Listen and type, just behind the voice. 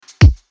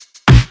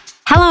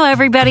Hello,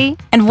 everybody,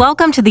 and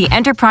welcome to the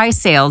Enterprise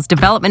Sales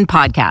Development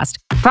Podcast,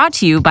 brought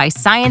to you by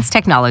Science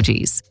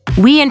Technologies.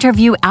 We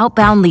interview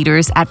outbound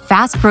leaders at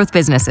fast-growth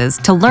businesses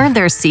to learn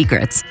their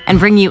secrets and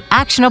bring you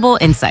actionable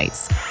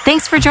insights.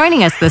 Thanks for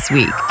joining us this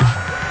week.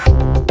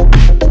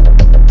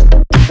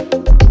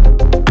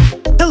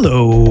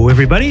 Hello,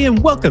 everybody,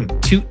 and welcome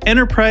to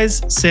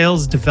Enterprise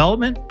Sales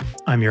Development.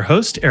 I'm your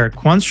host, Eric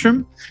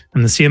Quanstrom.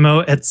 I'm the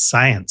CMO at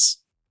Science.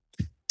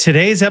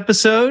 Today's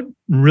episode,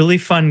 really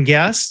fun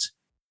guest.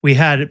 We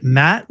had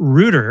Matt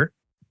Reuter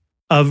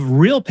of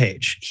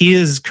RealPage. He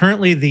is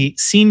currently the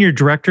Senior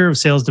Director of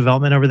Sales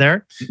Development over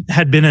there,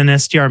 had been an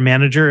SDR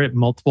manager at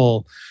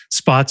multiple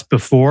spots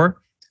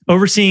before,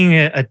 overseeing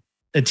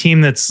a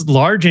team that's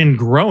large and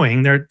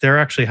growing. They're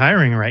actually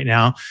hiring right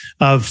now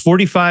of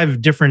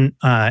 45 different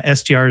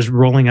SDRs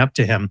rolling up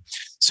to him.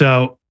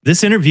 So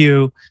this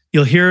interview,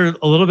 you'll hear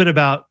a little bit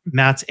about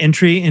Matt's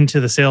entry into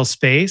the sales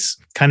space,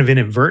 kind of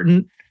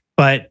inadvertent,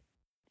 but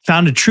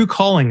found a true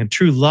calling, a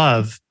true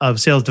love of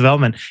sales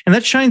development. And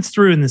that shines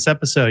through in this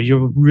episode.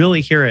 You'll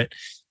really hear it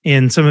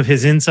in some of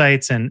his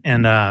insights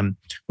and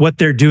what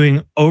they're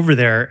doing over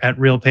there at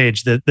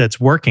RealPage that's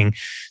working.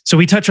 So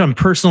we touch on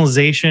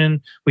personalization,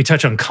 we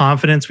touch on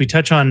confidence, we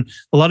touch on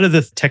a lot of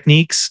the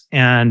techniques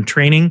and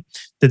training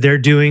that they're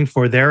doing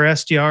for their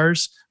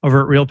SDRs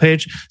over at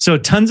RealPage. So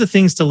tons of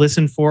things to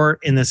listen for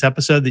in this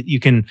episode that you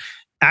can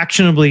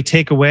actionably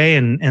take away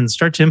and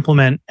start to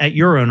implement at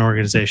your own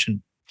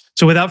organization.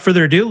 So without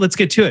further ado, let's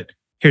get to it.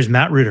 Here's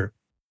Matt Reuter.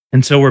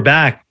 And so we're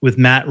back with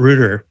Matt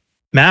Reuter.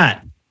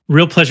 Matt,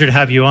 real pleasure to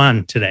have you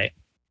on today.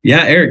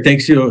 Yeah, Eric,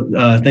 thanks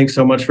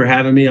so much for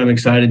having me. I'm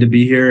excited to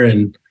be here.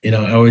 And,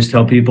 I always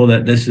tell people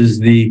that this is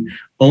the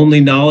only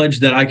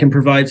knowledge that I can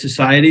provide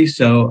society.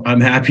 So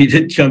I'm happy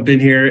to jump in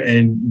here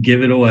and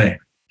give it away.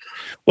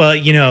 Well,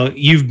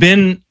 you've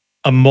been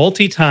a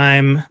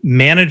multi-time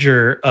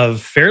manager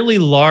of fairly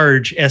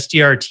large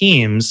SDR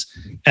teams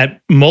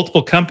at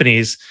multiple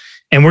companies.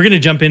 And we're going to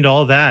jump into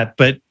all that.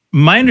 But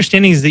my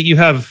understanding is that you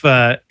have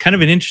kind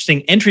of an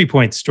interesting entry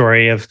point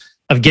story of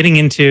getting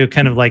into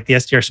kind of like the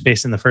SDR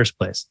space in the first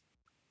place.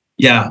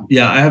 Yeah.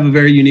 I have a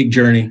very unique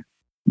journey.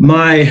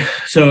 Let's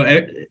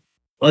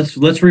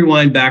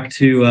rewind back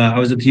to I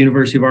was at the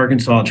University of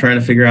Arkansas trying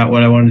to figure out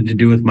what I wanted to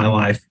do with my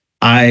life.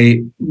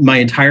 My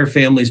entire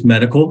family's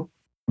medical.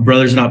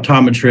 Brother's an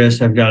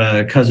optometrist. I've got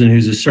a cousin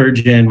who's a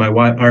surgeon. My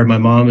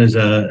mom is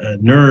a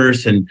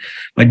nurse, and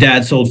my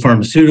dad sold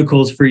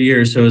pharmaceuticals for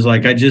years. So it was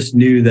like I just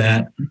knew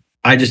that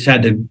I just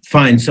had to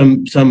find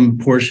some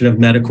portion of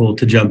medical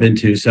to jump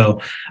into. So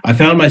I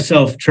found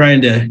myself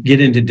trying to get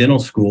into dental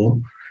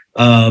school.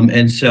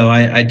 And so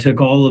I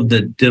took all of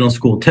the dental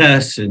school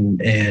tests and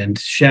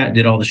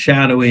did all the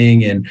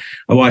shadowing, and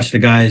I watched the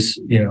guys,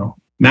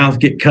 mouth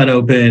get cut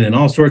open and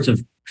all sorts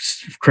of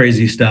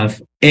crazy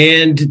stuff,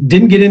 and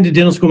didn't get into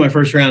dental school my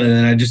first round. And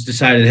then I just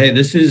decided, hey,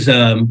 this is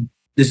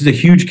a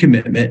huge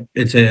commitment.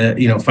 It's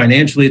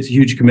financially, it's a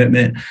huge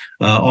commitment.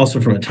 Also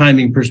from a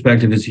timing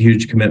perspective, it's a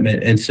huge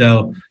commitment. And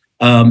so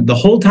the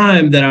whole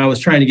time that I was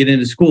trying to get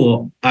into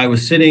school, I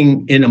was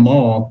sitting in a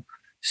mall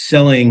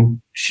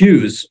selling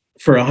shoes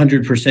for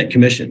 100%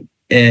 commission.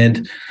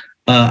 And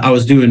I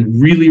was doing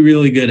really,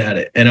 really good at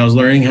it. And I was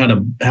learning how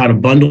to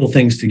bundle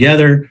things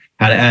together,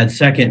 how to add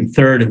second and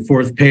third and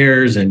fourth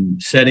pairs,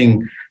 and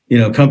setting,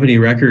 company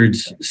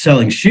records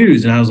selling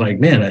shoes. And I was like,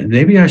 man,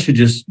 maybe I should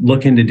just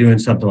look into doing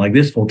something like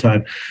this full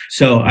time.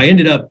 So I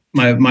ended up,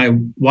 my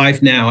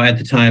wife now at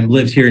the time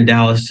lived here in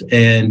Dallas.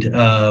 And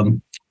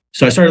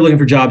so I started looking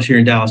for jobs here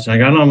in Dallas, and I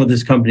got on with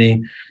this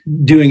company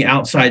doing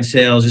outside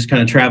sales, just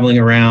kind of traveling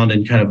around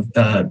and kind of,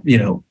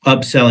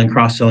 upselling,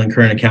 cross-selling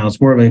current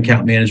accounts, more of an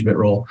account management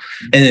role.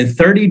 And then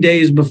 30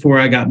 days before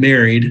I got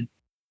married,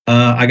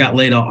 I got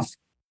laid off,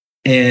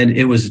 and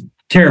it was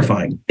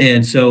terrifying.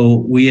 And so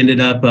we ended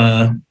up,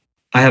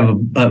 I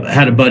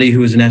had a buddy who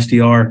was an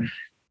SDR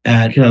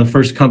at the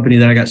first company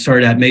that I got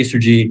started at,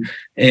 Masergy,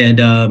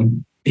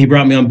 and he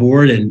brought me on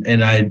board, and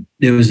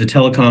it was a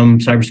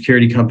telecom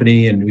cybersecurity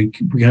company, and we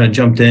kind of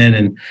jumped in,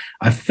 and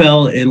I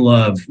fell in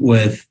love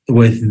with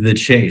the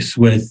chase,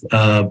 with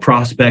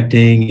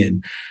prospecting,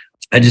 and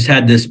I just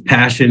had this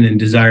passion and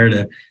desire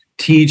to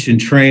teach and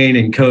train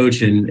and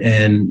coach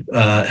and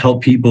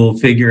help people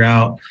figure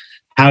out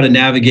how to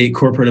navigate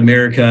corporate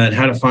America and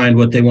how to find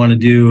what they want to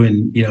do,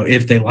 and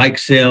if they like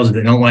sales, if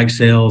they don't like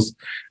sales,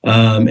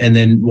 and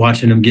then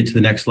watching them get to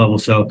the next level.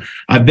 So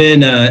I've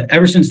been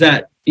ever since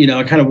that.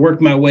 I kind of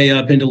worked my way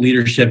up into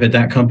leadership at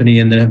that company,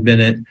 and then have been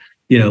at,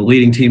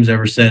 leading teams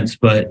ever since.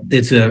 But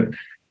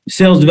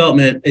sales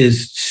development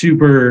is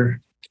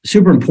super,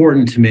 super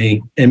important to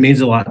me. It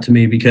means a lot to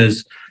me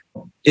because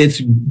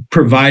it's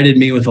provided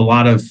me with a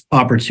lot of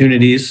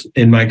opportunities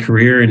in my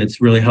career, and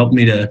it's really helped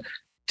me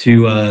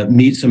to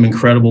meet some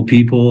incredible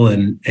people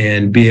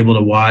and be able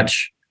to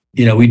watch.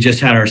 We just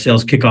had our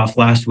sales kickoff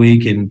last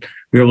week, and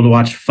we were able to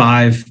watch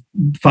five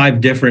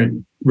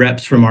different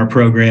reps from our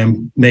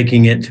program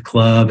making it to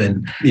club.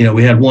 And,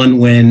 we had one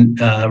win,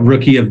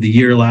 rookie of the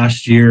year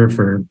last year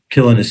for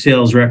killing his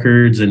sales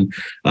records. And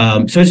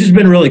so it's just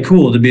been really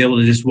cool to be able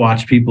to just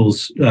watch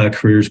people's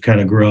careers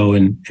kind of grow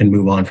and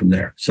move on from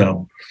there.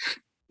 So.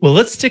 Well,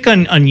 let's stick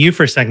on you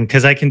for a second,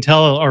 because I can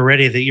tell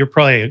already that you're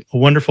probably a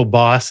wonderful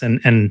boss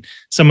and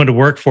someone to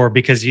work for,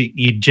 because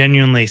you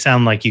genuinely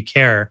sound like you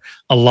care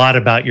a lot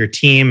about your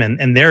team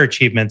and their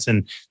achievements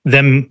and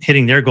them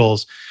hitting their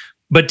goals.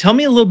 But tell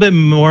me a little bit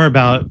more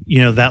about,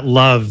 that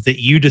love that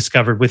you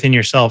discovered within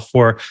yourself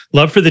for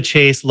love for the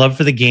chase, love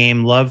for the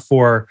game, love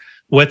for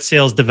what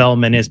sales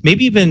development is.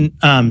 Maybe even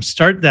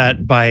start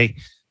that by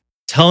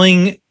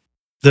telling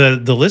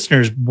the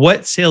listeners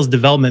what sales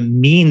development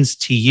means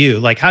to you,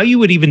 like how you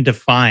would even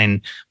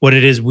define what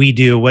it is we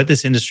do, what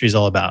this industry is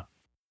all about.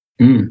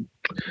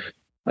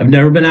 I've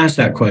never been asked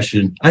that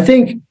question. I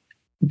think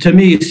to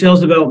me,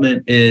 sales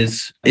development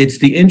it's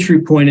the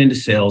entry point into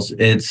sales.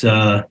 It's,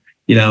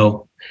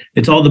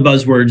 it's all the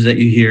buzzwords that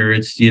you hear.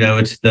 It's,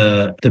 it's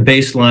the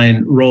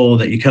baseline role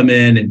that you come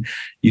in and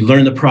you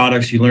learn the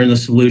products, you learn the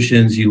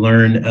solutions, you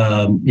learn,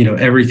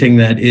 everything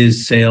that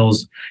is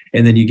sales,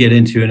 and then you get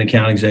into an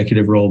account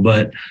executive role.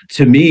 But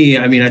to me,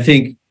 I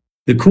think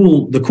the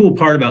cool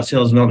part about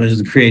sales development is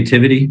the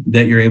creativity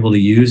that you're able to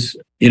use,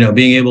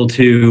 being able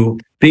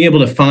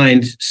to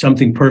find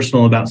something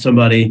personal about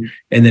somebody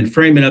and then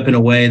frame it up in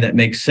a way that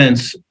makes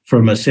sense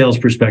from a sales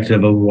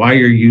perspective of why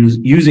you're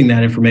using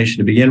that information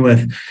to begin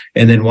with,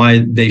 and then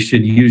why they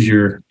should use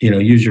your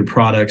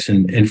products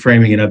and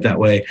framing it up that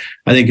way,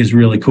 I think is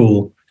really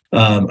cool.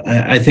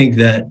 I think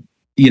that,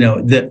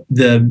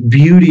 the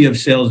beauty of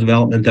sales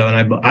development, though,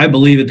 and I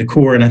believe at the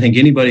core, and I think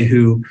anybody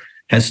who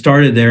has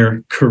started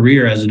their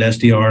career as an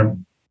SDR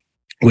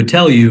would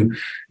tell you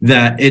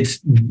that it's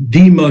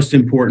the most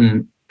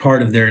important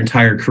part of their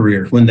entire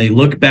career. When they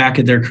look back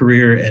at their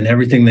career and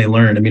everything they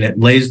learned, it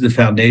lays the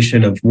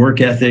foundation of work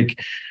ethic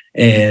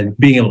and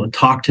being able to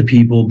talk to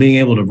people, being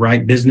able to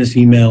write business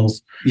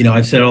emails.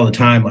 I've said all the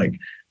time, like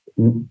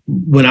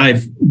when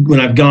I've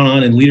gone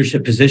on in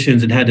leadership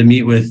positions and had to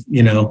meet with,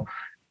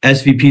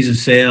 SVPs of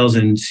sales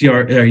and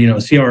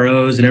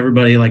CROs and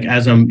everybody, like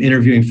as I'm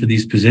interviewing for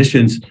these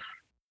positions,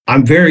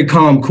 I'm very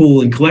calm,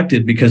 cool, and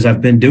collected because I've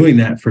been doing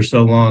that for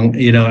so long,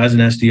 as an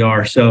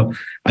SDR. So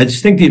I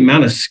just think the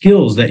amount of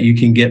skills that you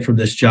can get from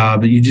this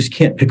job, you just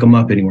can't pick them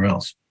up anywhere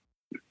else.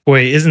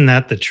 Boy, isn't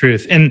that the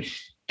truth? And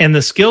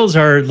the skills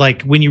are,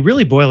 like, when you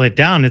really boil it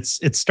down,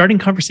 it's starting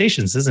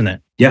conversations, isn't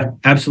it? Yeah,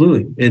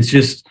 absolutely. It's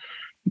just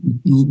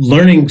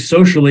learning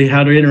socially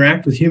how to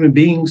interact with human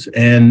beings,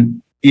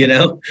 and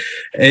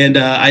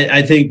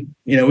I think,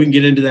 we can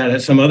get into that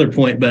at some other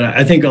point, but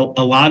I think a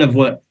lot of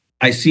what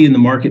I see in the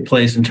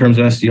marketplace in terms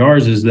of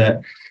SDRs is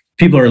that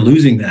people are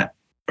losing that,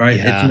 right?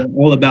 Yeah. It's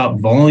all about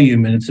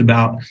volume, and it's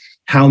about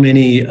how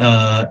many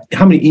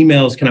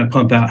emails can I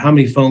pump out, how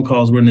many phone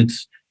calls, when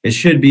it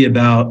should be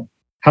about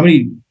how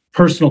many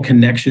personal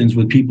connections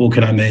with people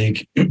can I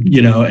make,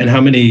 and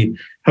how many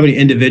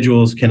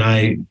individuals can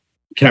I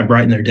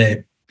brighten their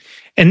day.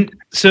 And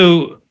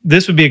so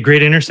this would be a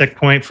great intersect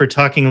point for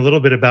talking a little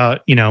bit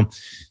about,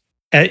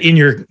 in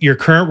your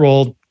current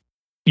role,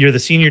 you're the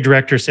senior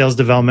director of sales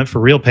development for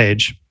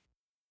RealPage,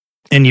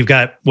 and you've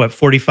got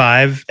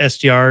 45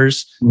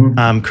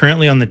 SDRs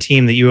currently on the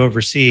team that you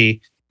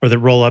oversee or that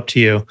roll up to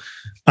you.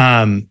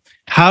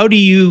 How do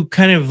you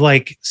kind of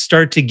like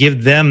start to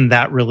give them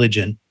that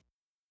religion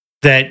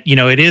that,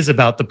 it is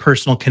about the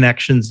personal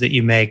connections that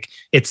you make?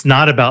 It's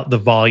not about the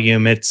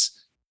volume. It's,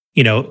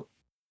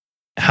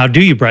 how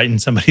do you brighten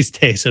somebody's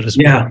day, so to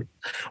speak? Yeah.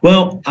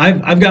 Well,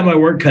 I've got my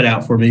work cut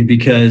out for me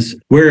because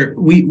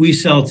we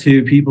sell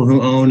to people who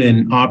own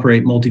and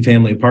operate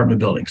multifamily apartment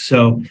buildings.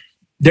 So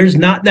there's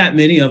not that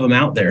many of them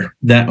out there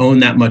that own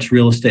that much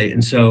real estate.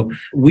 And so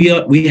we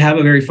have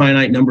a very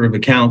finite number of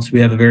accounts. We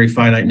have a very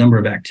finite number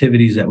of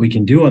activities that we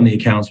can do on the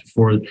accounts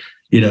before,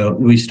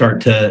 we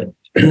start to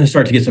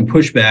get some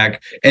pushback.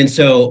 And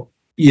so,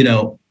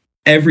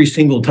 every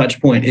single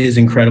touch point is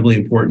incredibly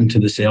important to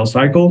the sales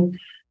cycle.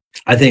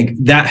 I think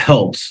that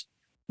helps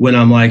when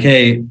I'm like,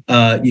 hey,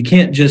 you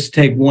can't just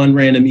take one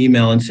random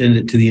email and send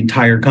it to the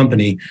entire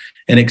company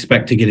and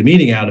expect to get a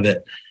meeting out of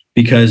it,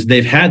 because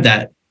they've had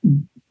that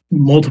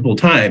multiple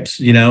times.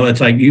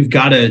 It's like you've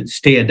got to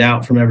stand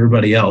out from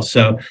everybody else.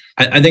 So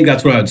I think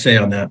that's what I would say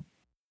on that.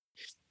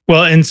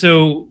 Well, and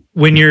so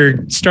when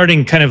you're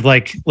starting kind of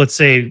like, let's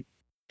say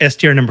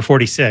SDR number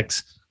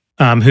 46,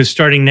 who's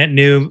starting net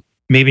new,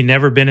 maybe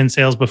never been in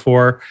sales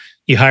before,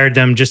 you hired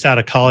them just out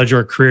of college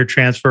or a career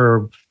transfer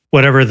or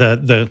whatever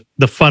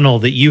the funnel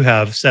that you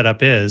have set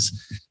up is.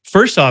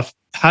 First off,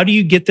 how do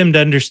you get them to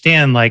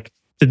understand like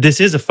that this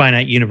is a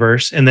finite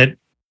universe and that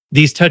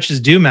these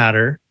touches do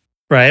matter,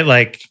 right?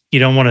 Like you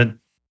don't want to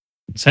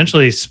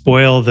essentially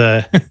spoil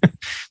the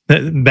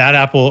bad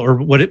apple, or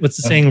what's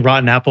the saying?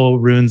 Rotten apple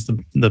ruins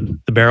the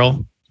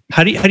barrel.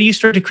 How do you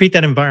start to create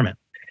that environment?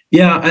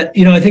 Yeah,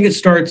 I think it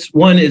starts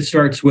with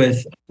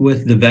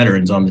the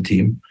veterans on the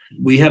team.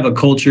 We have a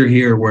culture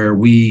here where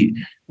we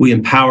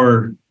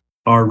empower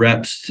our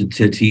reps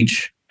to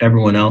teach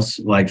everyone else.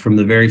 Like from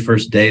the very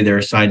first day, they're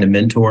assigned a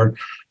mentor,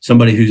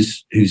 somebody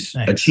who's Nice.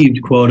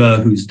 achieved quota,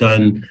 who's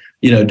done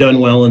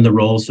well in the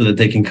role so that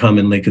they can come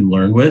and they can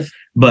learn with.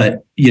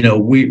 But,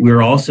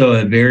 we're also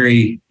a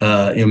very,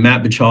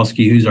 Matt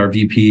Bachalski, who's our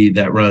VP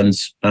that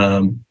runs,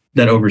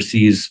 that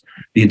oversees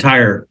the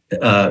entire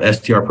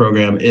SDR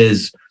program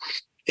is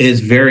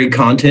very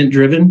content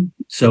driven.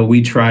 So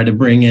we try to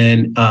bring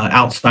in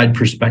outside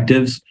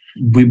perspectives.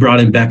 We brought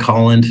in Beck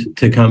Holland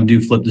to come do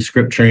flip the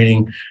script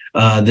training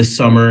this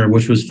summer,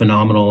 which was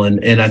phenomenal.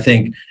 And I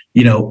think,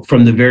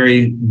 from the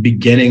very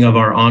beginning of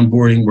our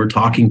onboarding, we're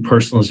talking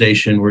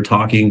personalization. We're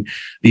talking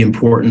the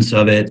importance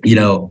of it.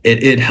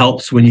 It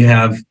helps when you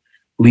have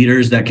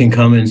leaders that can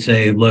come and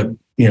say, look,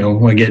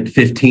 I get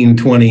 15,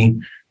 20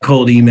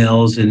 cold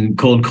emails and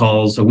cold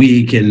calls a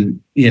week.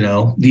 And,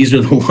 these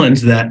are the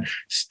ones that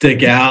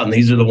stick out and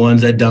these are the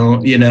ones that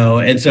don't,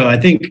 And so I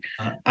think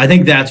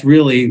that's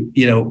really,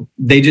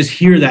 they just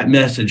hear that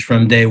message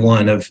from day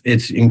one of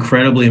it's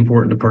incredibly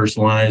important to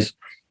personalize.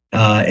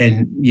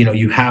 And,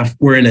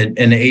 we're in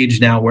an age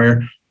now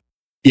where,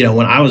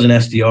 when I was an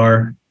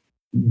SDR,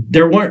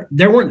 there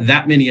weren't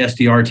that many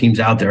SDR teams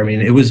out there. I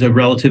mean, it was a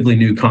relatively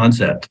new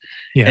concept.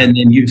 Yeah. And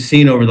then you've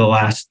seen over the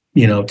last,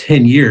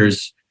 10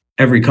 years,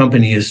 every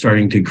company is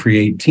starting to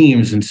create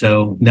teams. And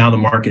so now the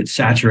market's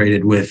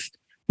saturated with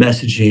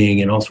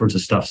messaging and all sorts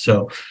of stuff.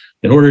 So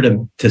in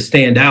order to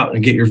stand out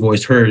and get your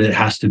voice heard, it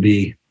has to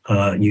be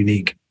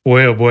unique.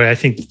 Boy, oh boy, I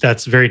think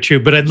that's very true.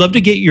 But I'd love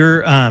to get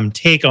your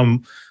take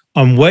on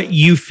what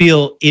you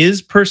feel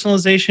is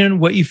personalization,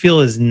 what you feel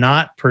is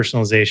not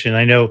personalization.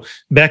 I know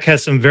Beck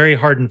has some very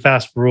hard and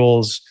fast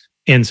rules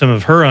in some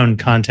of her own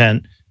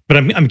content, but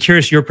I'm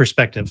curious your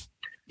perspective.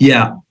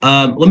 Yeah.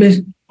 Let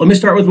me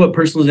start with what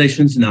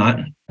personalization is not.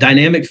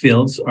 Dynamic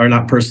fields are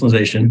not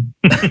personalization.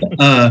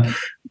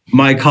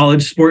 My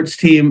college sports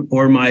team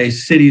or my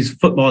city's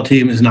football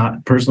team is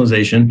not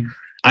personalization.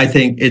 I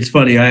think it's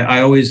funny.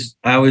 I always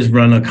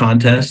run a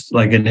contest,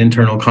 like an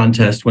internal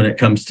contest when it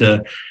comes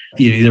to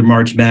either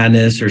March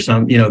Madness or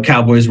some,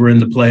 Cowboys were in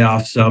the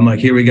playoffs. So I'm like,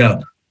 here we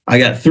go. I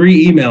got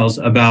 3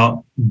 emails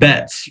about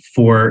bets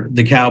for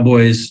the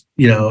Cowboys.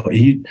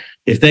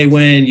 If they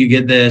win, you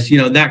get this,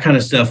 that kind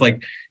of stuff.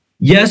 Like,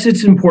 yes,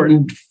 it's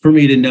important for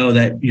me to know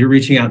that you're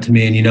reaching out to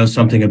me and you know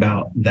something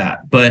about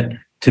that. But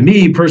to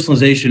me,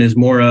 personalization is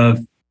more of,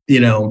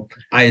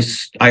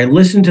 I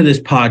listened to this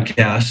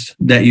podcast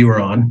that you were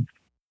on,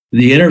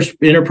 the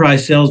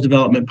Enterprise Sales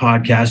Development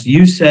Podcast.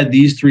 You said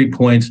these 3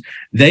 points.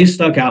 They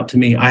stuck out to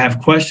me. I have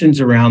questions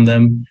around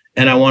them,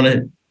 and I want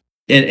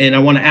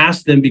to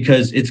ask them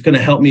because it's going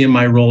to help me in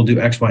my role do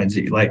X, Y, and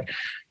Z. Like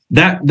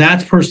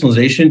that's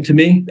personalization to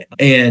me.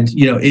 And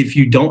if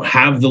you don't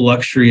have the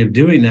luxury of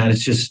doing that,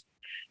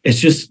 it's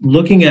just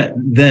looking at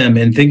them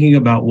and thinking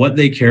about what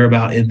they care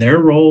about in their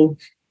role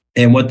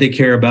and what they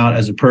care about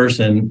as a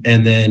person,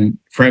 and then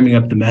framing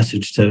up the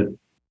message to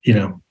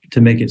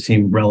make it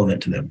seem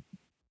relevant to them.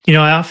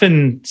 I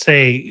often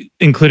say,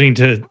 including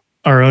to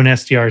our own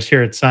SDRs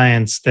here at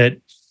Science, that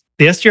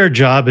the SDR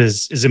job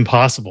is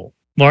impossible,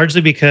 largely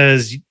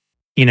because,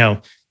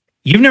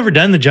 you've never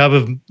done the job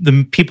of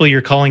the people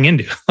you're calling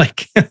into,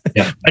 like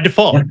by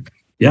default.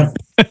 Yeah.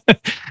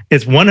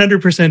 It's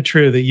 100%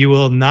 true that you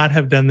will not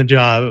have done the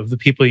job of the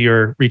people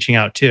you're reaching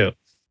out to.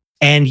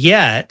 And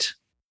yet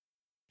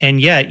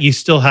you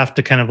still have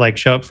to kind of like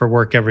show up for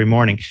work every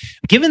morning.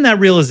 Given that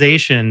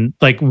realization,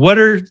 like what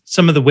are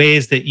some of the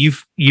ways that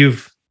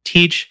you've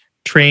teach,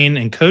 train,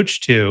 and coach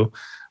to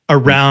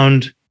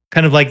around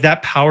kind of like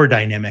that power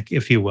dynamic,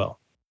 if you will?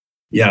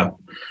 Yeah.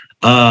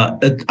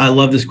 I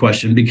love this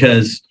question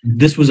because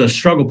this was a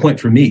struggle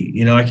point for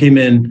me. I came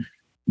in,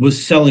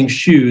 was selling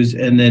shoes,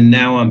 and then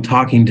now I'm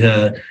talking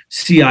to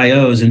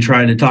CIOs and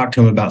trying to talk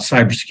to them about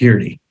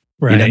cybersecurity.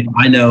 Right.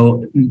 I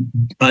know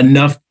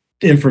enough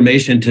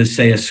information to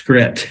say a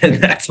script,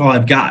 and that's all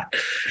I've got.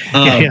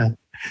 And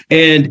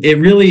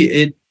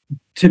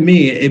to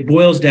me, it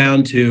boils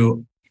down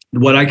to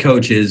what I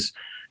coach is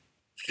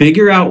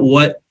figure out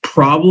what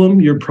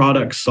problem your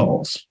product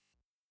solves.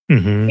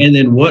 Mm-hmm. And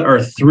then what are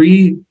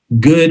 3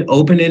 good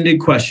open-ended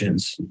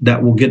questions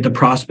that will get the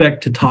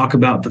prospect to talk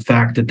about the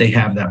fact that they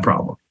have that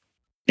problem.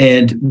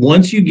 And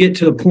once you get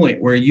to the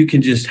point where you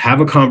can just have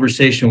a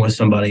conversation with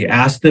somebody,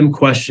 ask them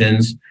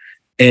questions,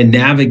 and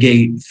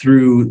navigate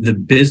through the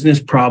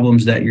business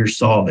problems that you're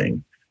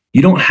solving,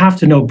 you don't have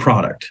to know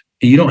product.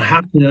 You don't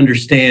have to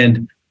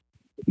understand,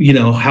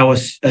 how a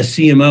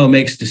CMO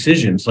makes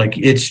decisions. Like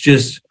it's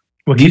just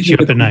what keeps you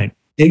up at night.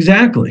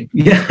 Exactly.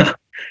 Yeah.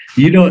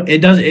 Then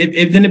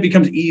it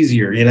becomes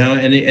easier,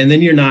 and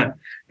then you're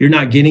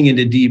not getting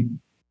into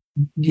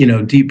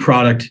deep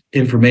product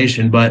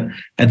information. But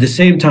at the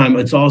same time,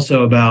 it's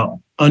also about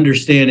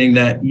understanding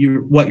that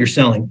what you're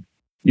selling.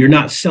 You're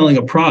not selling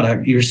a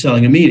product, you're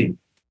selling a meeting.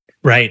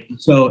 Right.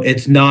 So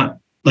it's not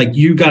like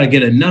you got to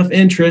get enough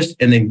interest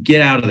and then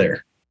get out of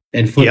there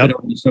and flip it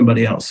over to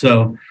somebody else.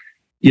 So,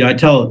 I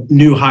tell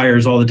new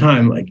hires all the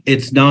time, like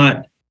it's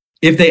not,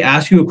 if they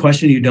ask you a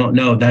question you don't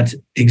know, that's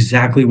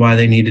exactly why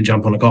they need to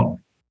jump on a call,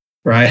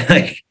 right?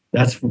 Like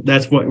That's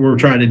what we're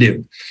trying to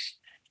do.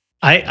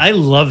 I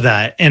love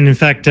that. And in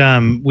fact,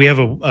 we have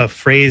a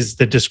phrase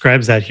that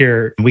describes that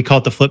here. We call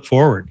it the flip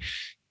forward.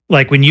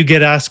 Like when you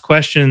get asked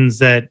questions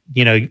that,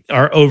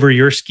 are over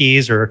your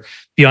skis or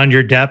beyond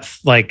your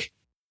depth, like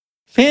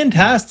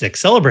fantastic,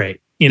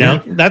 celebrate,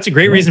 that's a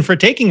great reason for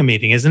taking a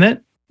meeting, isn't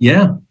it?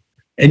 Yeah.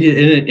 And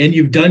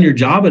you've done your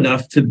job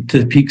enough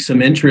to pique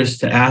some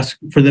interest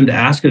for them to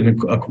ask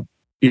an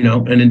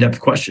in-depth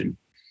question.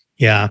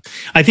 Yeah.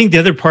 I think the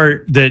other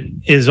part that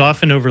is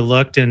often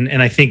overlooked,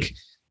 and I think,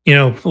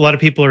 a lot of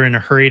people are in a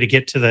hurry to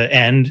get to the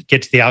end,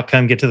 get to the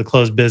outcome, get to the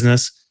closed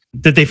business,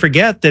 that they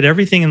forget that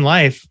everything in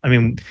life, I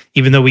mean,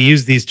 even though we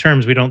use these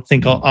terms, we don't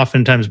think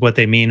oftentimes what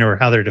they mean or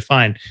how they're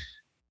defined.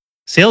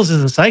 Sales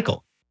is a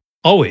cycle,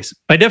 always,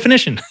 by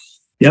definition.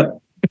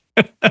 Yep.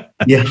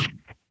 Yeah.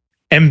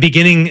 And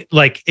beginning,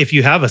 like if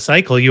you have a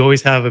cycle, you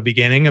always have a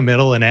beginning, a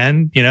middle, an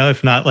end,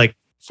 if not like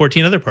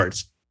 14 other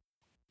parts.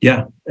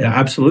 Yeah,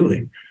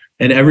 absolutely.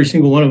 And every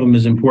single one of them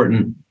is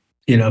important,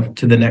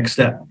 to the next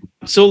step.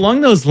 So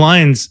along those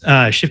lines,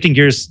 shifting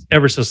gears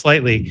ever so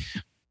slightly,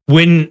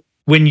 when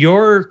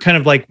you're kind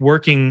of like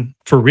working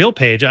for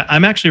RealPage,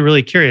 I'm actually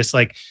really curious,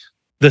 like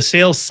the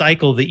sales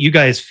cycle that you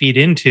guys feed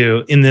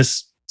into in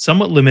this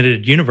somewhat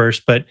limited universe,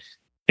 but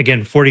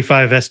again,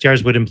 45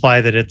 SDRs would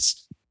imply that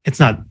it's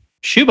not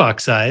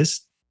shoebox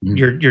size.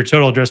 Mm-hmm. Your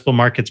total addressable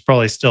market's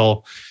probably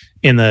still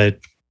in the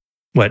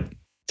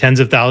tens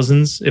of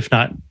thousands, if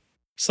not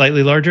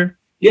slightly larger.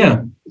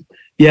 Yeah.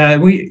 Yeah.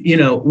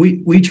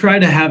 We try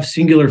to have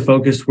singular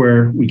focus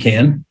where we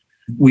can.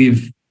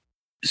 We've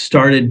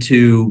started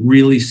to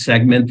really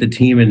segment the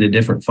team into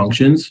different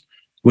functions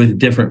with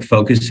different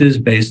focuses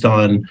based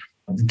on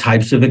the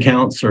types of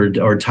accounts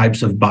or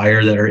types of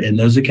buyer that are in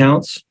those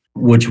accounts,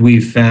 which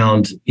we've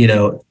found,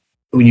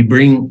 when you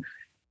bring,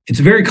 it's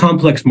a very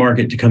complex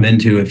market to come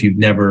into if you've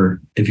never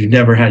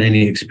had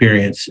any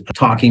experience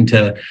talking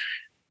to,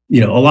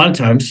 a lot of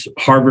times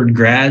Harvard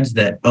grads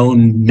that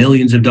own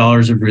millions of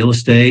dollars of real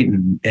estate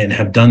and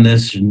have done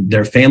this, and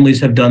their families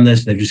have done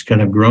this. They've just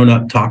kind of grown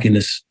up talking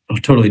this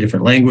totally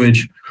different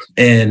language.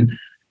 And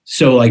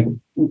so like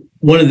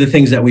one of the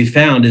things that we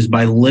found is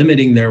by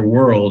limiting their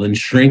world and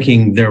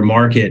shrinking their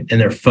market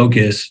and their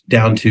focus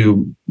down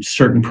to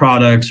certain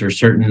products or a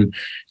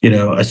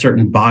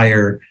certain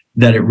buyer,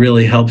 that it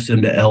really helps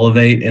them to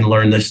elevate and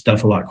learn this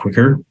stuff a lot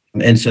quicker.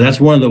 And so that's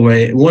one of the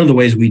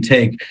ways we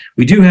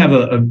do have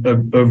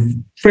a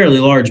fairly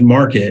large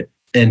market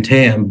and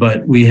TAM,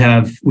 but we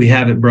have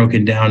it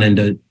broken down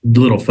into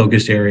little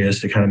focus areas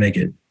to kind of make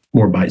it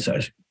more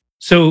bite-sized.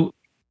 So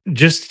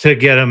just to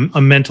get a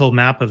mental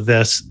map of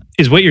this,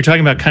 is what you're talking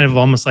about kind of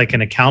almost like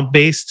an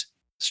account-based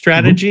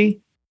strategy?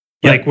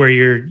 Mm-hmm. Like where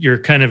you're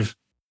kind of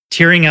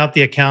tiering out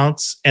the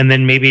accounts and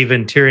then maybe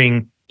even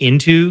tiering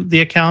into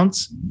the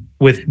accounts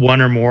with one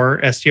or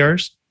more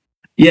SDRs?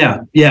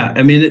 Yeah.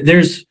 I mean,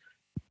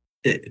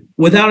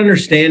 without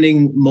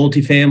understanding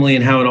multifamily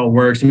and how it all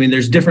works, I mean,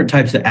 there's different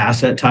types of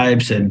asset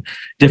types and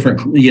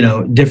different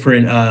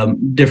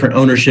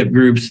ownership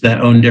groups that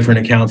own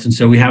different accounts. And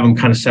so we have them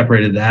kind of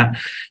separated that.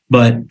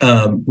 But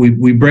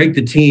we break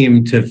the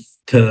team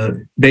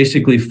to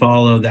basically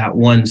follow that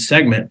one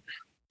segment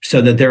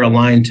so that they're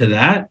aligned to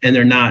that. And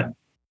they're not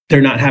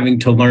having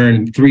to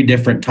learn 3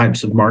 different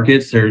types of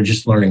markets. They're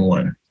just learning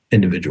one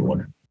individual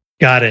one.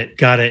 Got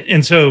it.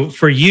 And so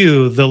for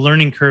you, the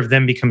learning curve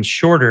then becomes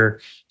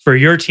shorter for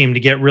your team to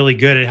get really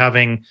good at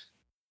having,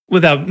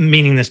 without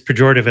meaning this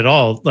pejorative at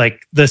all,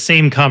 like the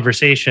same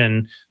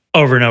conversation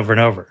over and over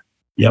and over.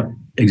 Yep,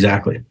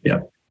 exactly.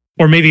 Yep.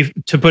 Or maybe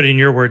to put it in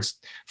your words,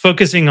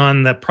 focusing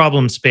on the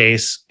problem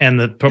space and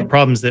the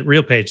problems that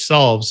RealPage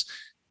solves,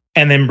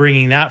 and then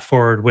bringing that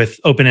forward with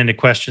open-ended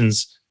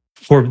questions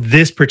for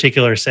this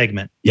particular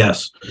segment.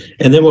 Yes.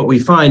 And then what we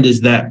find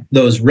is that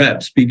those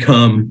reps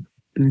become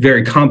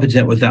very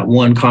competent with that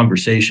one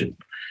conversation.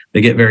 They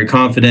get very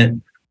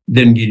confident.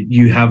 Then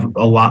you have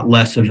a lot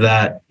less of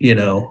that,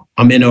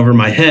 I'm in over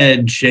my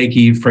head,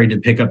 shaky, afraid to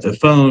pick up the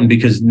phone,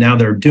 because now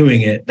they're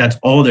doing it. That's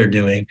all they're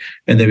doing.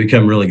 And they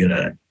become really good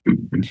at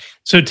it.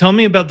 So tell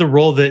me about the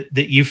role that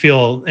you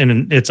feel,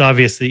 and it's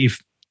obvious that you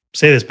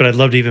say this, but I'd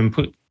love to even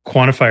put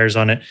quantifiers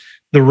on it.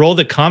 The role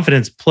that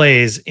confidence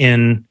plays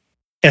in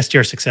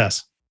SDR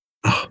success.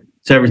 Oh,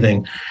 it's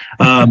everything.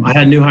 I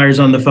had new hires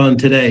on the phone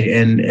today,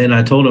 and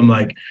I told them,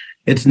 like,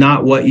 it's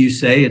not what you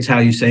say, it's how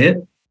you say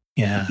it.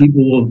 Yeah.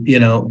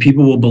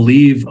 People will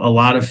believe a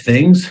lot of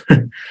things,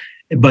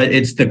 but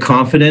it's the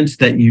confidence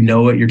that you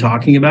know what you're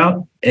talking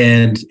about.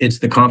 And it's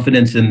the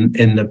confidence in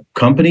the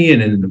company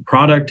and in the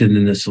product and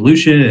in the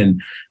solution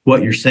and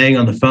what you're saying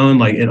on the phone.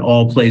 Like, it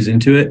all plays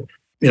into it.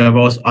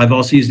 I've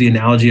also used the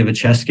analogy of a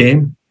chess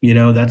game.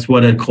 That's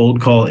what a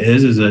cold call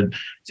is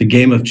it's a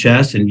game of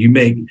chess, and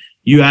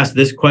you ask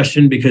this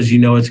question because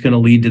it's going to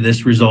lead to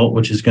this result,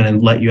 which is going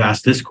to let you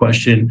ask this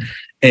question.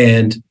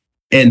 And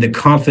the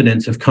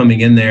confidence of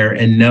coming in there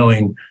and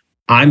knowing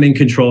I'm in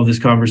control of this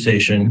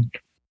conversation,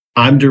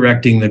 I'm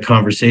directing the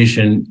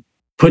conversation,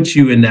 puts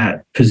you in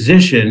that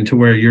position to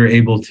where you're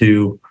able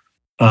to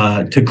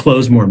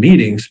close more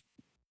meetings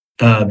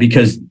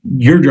because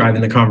you're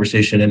driving the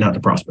conversation and not the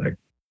prospect.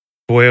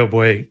 Boy, oh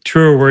boy,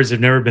 truer words have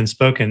never been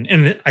spoken.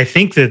 And I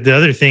think that the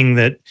other thing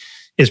that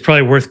is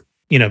probably worth,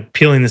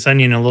 peeling this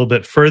onion a little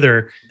bit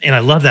further, and I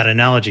love that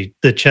analogy,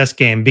 the chess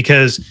game,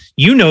 because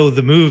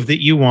the move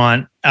that you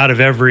want out of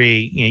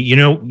every, you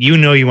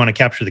want to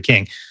capture the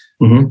king.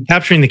 Mm-hmm.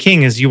 Capturing the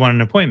king is you want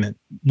an appointment.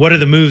 What are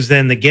the moves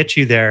then that get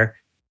you there?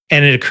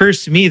 And it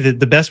occurs to me that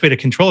the best way to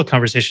control a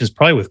conversation is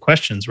probably with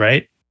questions,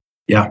 right?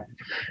 Yeah.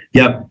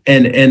 Yep.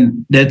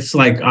 And that's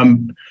like,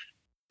 I'm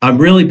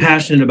really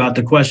passionate about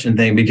the question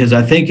thing, because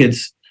I think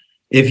it's,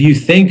 if you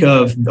think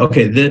of,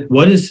 okay,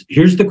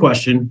 here's the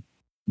question.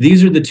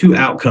 These are the two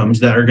outcomes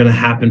that are going to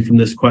happen from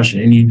this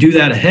question. And you do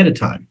that ahead of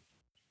time.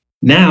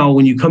 Now,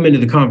 when you come into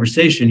the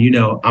conversation,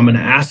 I'm going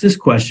to ask this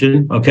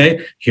question.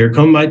 Okay, here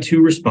come my two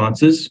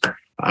responses.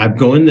 I'm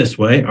going this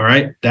way. All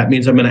right. That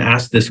means I'm going to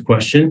ask this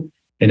question,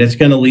 and it's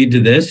going to lead to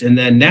this. And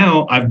then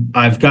now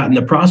I've gotten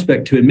the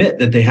prospect to admit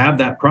that they have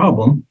that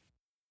problem.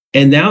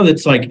 And now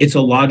it's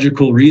a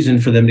logical reason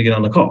for them to get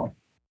on the call.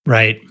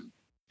 Right.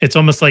 It's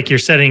almost like you're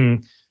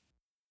setting,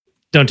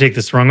 don't take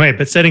this the wrong way,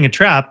 but setting a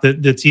trap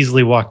that's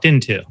easily walked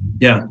into.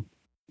 Yeah.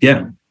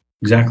 Yeah,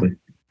 exactly.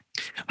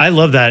 I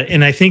love that.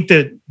 And I think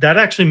that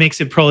actually makes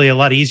it probably a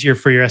lot easier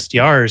for your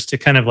SDRs to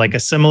kind of like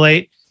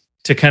assimilate,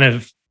 to kind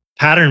of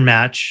pattern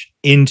match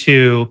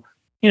into,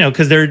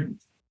 because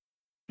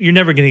you're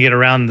never going to get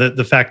around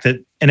the fact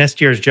that an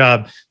SDR's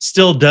job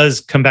still does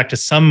come back to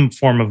some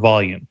form of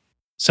volume,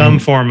 some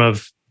form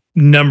of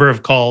number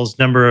of calls,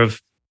 number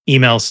of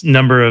emails,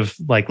 number of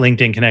like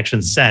LinkedIn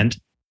connections sent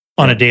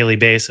on a daily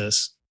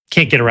basis.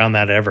 Can't get around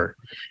that ever.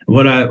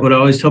 What I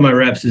always tell my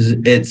reps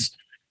is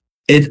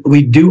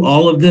we do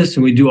all of this,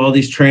 and we do all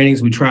these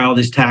trainings, we try all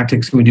these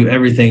tactics, and we do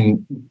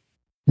everything,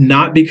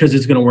 not because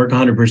it's going to work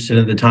 100%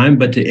 of the time,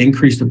 but to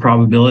increase the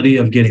probability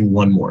of getting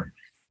one more.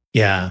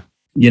 Yeah.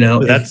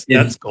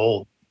 That's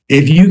gold.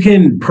 If you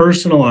can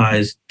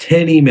personalize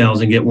 10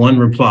 emails and get one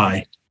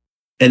reply,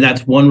 and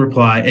that's one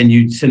reply, and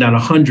you send out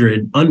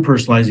 100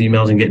 unpersonalized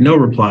emails and get no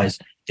replies,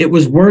 it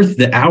was worth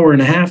the hour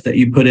and a half that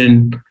you put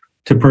in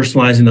to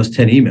personalizing those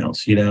 10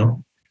 emails,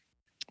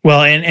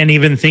 Well, and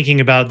even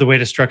thinking about the way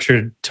to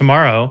structure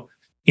tomorrow,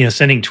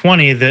 sending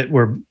 20 that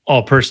were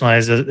all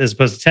personalized as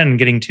opposed to 10 and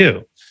getting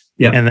 2.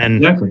 Yeah, and then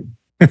exactly.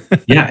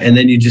 Yeah, and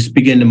then you just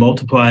begin to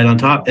multiply it on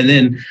top. And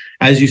then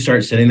as you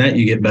start sending that,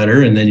 you get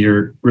better, and then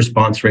your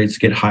response rates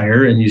get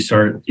higher, and you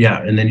start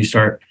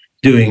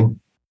doing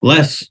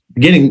less,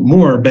 getting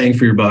more bang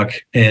for your buck,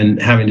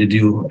 and having to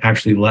do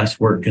actually less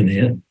work in the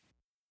end.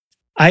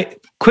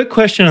 Quick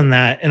question on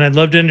that, and I'd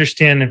love to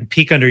understand and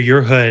peek under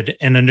your hood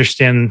and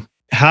understand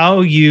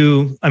how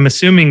I'm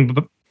assuming,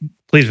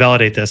 please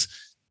validate this,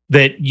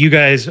 that you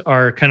guys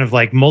are kind of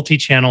like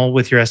multi-channel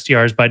with your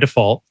SDRs by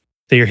default,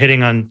 that you're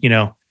hitting on,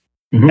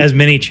 as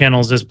many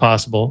channels as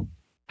possible.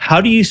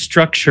 How do you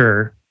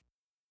structure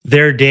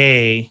their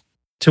day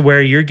to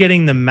where you're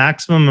getting the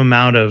maximum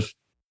amount of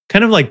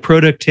kind of like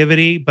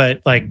productivity,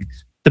 but like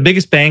the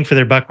biggest bang for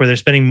their buck, where they're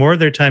spending more of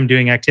their time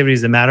doing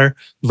activities that matter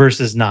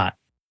versus not?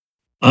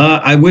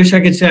 I wish I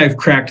could say I've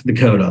cracked the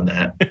code on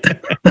that.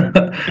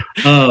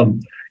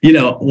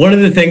 One of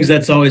the things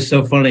that's always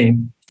so funny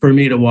for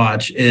me to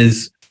watch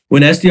is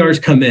when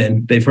SDRs come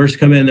in, they first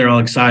come in, they're all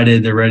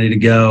excited, they're ready to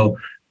go,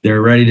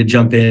 they're ready to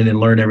jump in and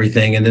learn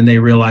everything. And then they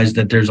realize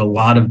that there's a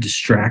lot of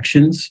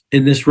distractions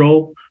in this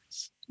role.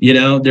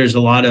 There's a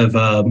lot of,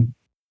 I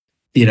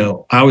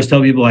always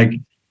tell people, like,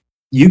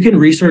 you can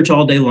research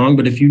all day long,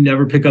 but if you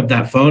never pick up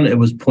that phone, it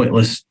was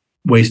pointless,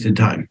 wasted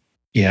time.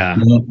 Yeah.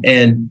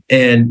 And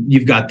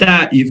you've got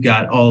that, you've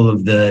got all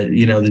of the,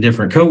 the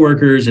different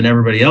coworkers and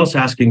everybody else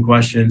asking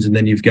questions. And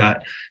then you've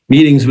got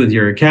meetings with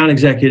your account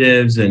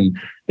executives and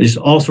just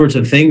all sorts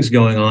of things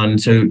going on.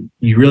 So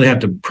you really have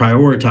to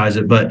prioritize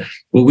it. But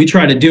what we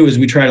try to do is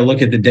we try to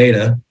look at the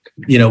data.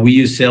 We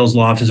use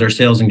SalesLoft as our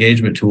sales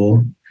engagement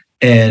tool.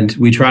 And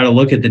we try to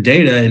look at the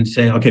data and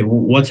say, okay, well,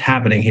 what's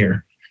happening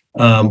here?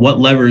 What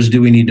levers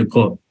do we need to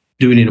pull?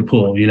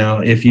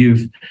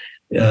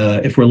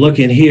 If we're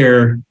looking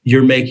here,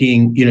 you're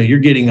making, you're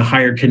getting a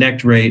higher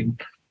connect rate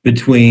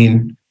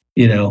between,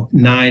 9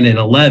 and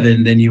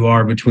 11 than you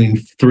are between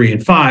 3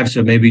 and 5.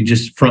 So maybe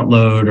just front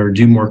load or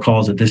do more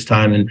calls at this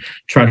time and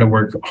try to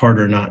work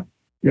harder,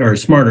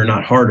 smarter,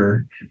 not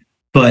harder.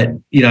 But,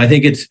 I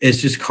think it's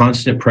just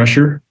constant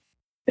pressure,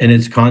 and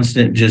it's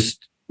constant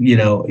just,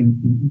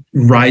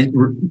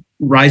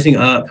 rising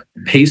up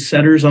pace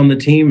setters on the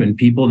team and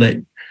people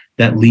that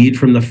lead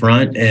from the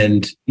front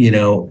and,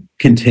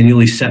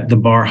 continually set the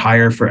bar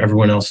higher for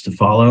everyone else to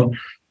follow.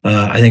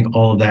 I think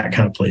all of that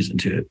kind of plays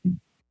into it.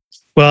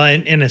 Well,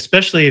 and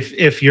especially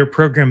if your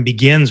program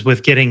begins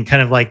with getting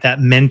kind of like that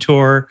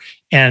mentor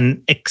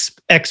and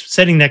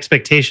setting the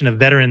expectation of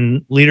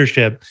veteran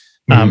leadership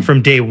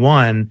from day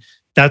one,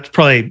 that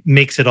probably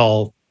makes it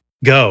all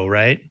go,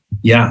 right?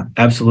 Yeah,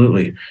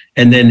 absolutely.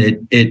 And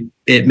then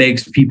it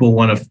makes people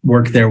want to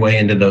work their way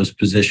into those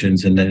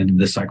positions, and then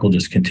the cycle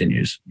just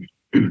continues.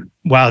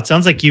 Wow, it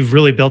sounds like you've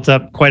really built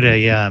up quite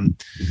a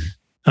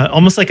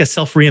almost like a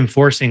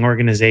self-reinforcing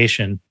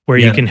organization where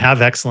you can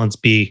have excellence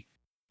be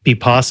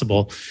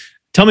possible.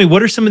 Tell me,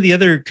 what are some of the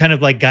other kind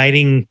of like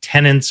guiding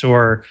tenets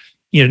or,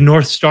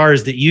 North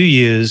Stars that you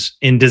use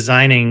in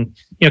designing,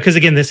 because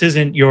again, this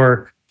isn't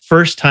your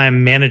first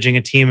time managing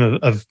a team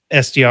of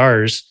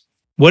SDRs.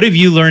 What have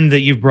you learned that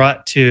you've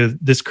brought to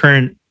this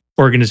current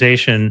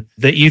organization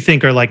that you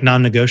think are like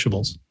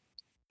non-negotiables?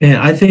 And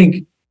I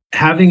think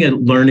having a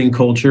learning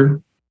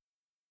culture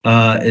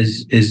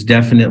is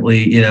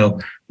definitely,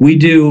 we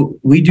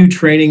do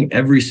training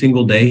every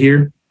single day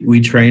here. We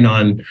train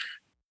on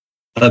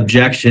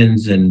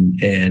objections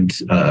and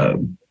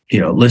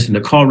listen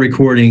to call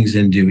recordings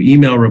and do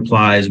email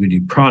replies. We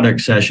do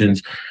product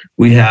sessions.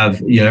 We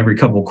have, every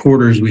couple of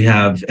quarters, we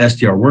have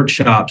SDR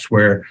workshops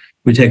where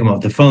we take them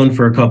off the phone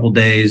for a couple of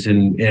days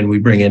and we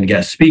bring in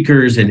guest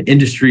speakers and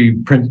industry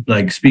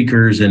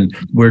speakers. And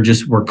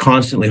we're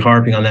constantly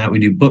harping on that. We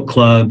do book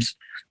clubs.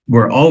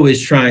 We're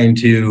always trying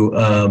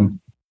to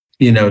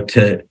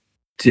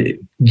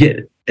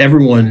get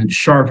everyone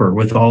sharper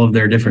with all of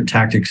their different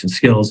tactics and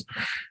skills.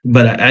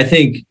 But I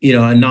think,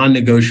 a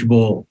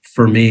non-negotiable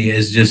for me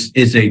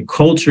is a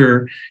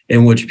culture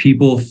in which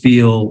people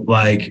feel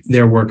like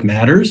their work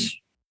matters.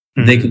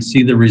 Mm-hmm. They can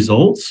see the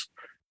results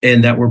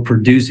and that we're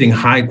producing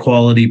high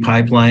quality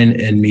pipeline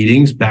and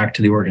meetings back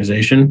to the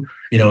organization.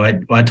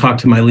 I talk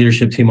to my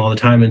leadership team all the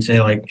time and say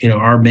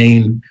our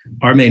main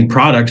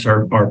products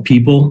are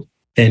people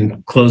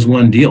and close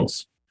won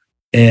deals.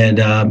 And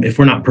if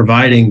we're not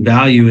providing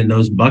value in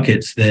those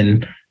buckets,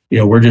 then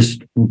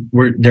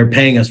they're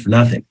paying us for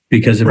nothing.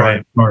 Because if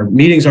our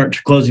meetings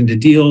aren't closing to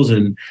deals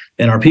and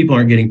our people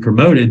aren't getting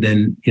promoted,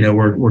 then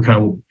we're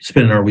kind of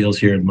spinning our wheels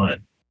here in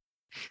mud.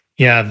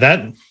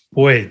 Yeah,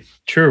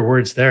 true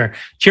words there.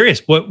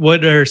 Curious,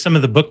 what are some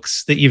of the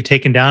books that you've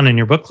taken down in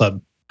your book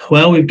club?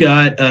 Well, we've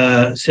got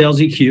Sales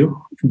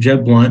EQ from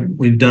Jeb Blunt.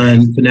 We've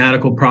done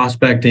Fanatical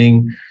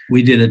Prospecting.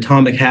 We did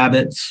Atomic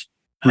Habits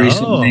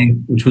recently,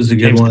 which was a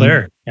good James one.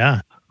 Clear.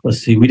 Yeah. Let's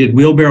see. We did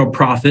Wheelbarrow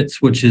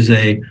Profits, which is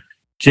a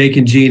Jake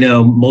and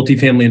Gino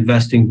multifamily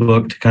investing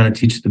book to kind of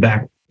teach the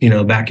back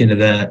end of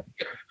that.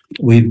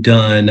 We've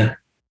done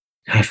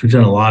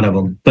a lot of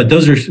them, but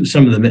those are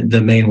some of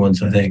the main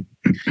ones, I think.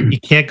 You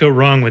can't go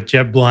wrong with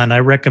Jeb Blunt. I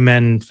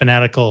recommend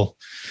Fanatical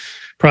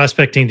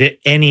Prospecting to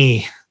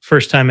any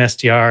first-time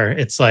SDR.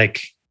 It's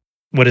like,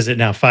 what is it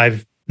now?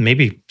 5,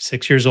 maybe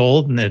 6 years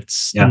old, and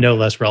it's no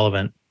less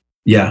relevant.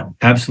 Yeah,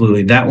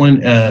 absolutely. That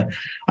one,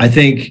 I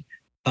think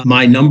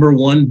my number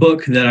one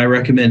book that I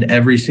recommend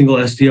every single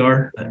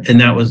SDR, and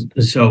that was,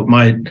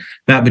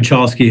 Matt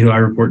Bachalski, who I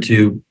report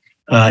to,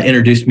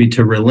 introduced me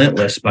to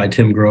Relentless by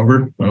Tim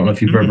Grover. I don't know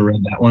if you've ever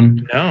read that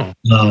one. No.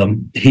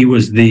 He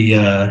was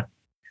the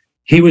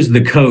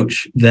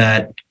coach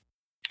that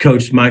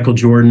coached Michael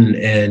Jordan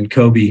and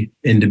Kobe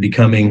into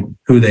becoming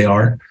who they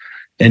are.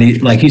 And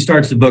he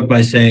starts the book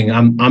by saying,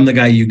 I'm the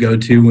guy you go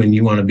to when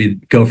you want to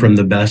go from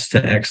the best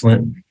to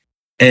excellent.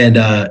 And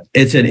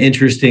it's an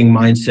interesting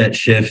mindset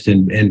shift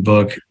in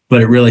book,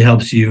 but it really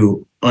helps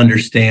you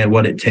understand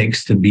what it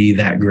takes to be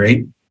that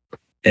great.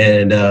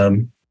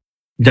 And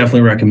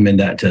definitely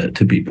recommend that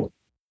to people.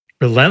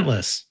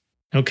 Relentless.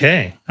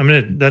 Okay.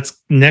 That's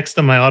next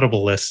on my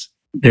Audible list.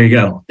 There you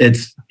go.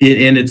 It's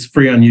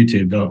free on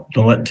YouTube.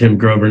 Don't let Tim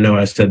Grover know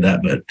I said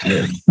that, but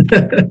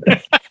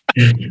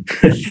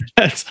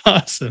That's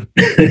awesome.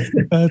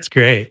 That's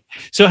great.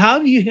 So how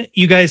have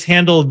you guys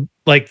handled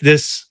like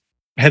this?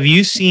 Have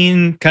you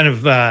seen kind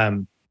of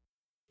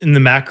in the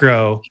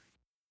macro,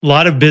 a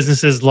lot of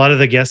businesses, a lot of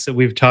the guests that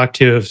we've talked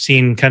to have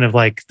seen kind of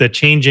like the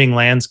changing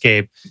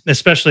landscape,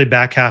 especially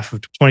back half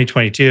of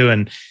 2022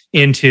 and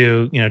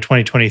into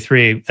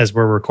 2023 as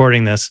we're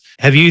recording this.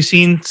 Have you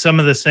seen some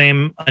of the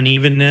same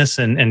unevenness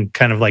and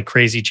kind of like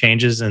crazy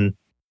changes in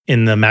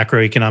the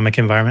macroeconomic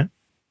environment?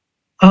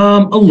 A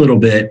little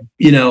bit.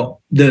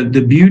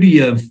 The beauty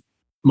of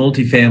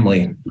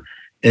multifamily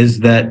is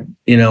that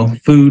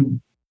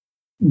food,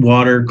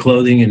 water,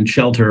 clothing, and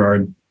shelter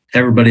are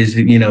everybody's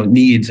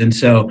needs, and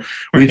so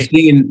we've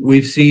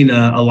seen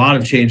a lot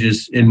of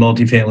changes in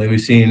multifamily.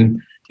 We've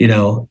seen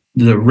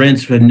the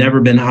rents have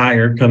never been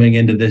higher coming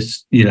into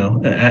this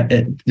at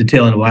the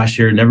tail end of last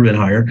year, never been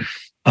higher,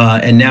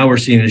 and now we're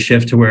seeing a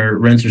shift to where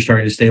rents are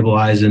starting to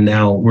stabilize, and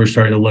now we're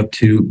starting to look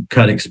to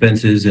cut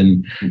expenses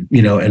and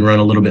and run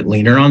a little bit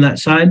leaner on that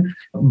side.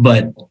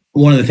 But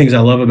one of the things I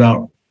love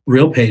about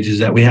RealPage is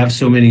that we have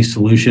so many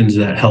solutions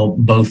that help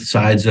both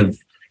sides of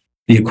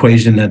the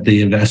equation that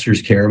the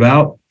investors care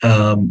about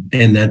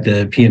and that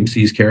the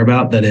PMCs care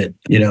about, that it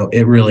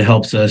really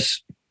helps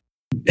us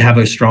have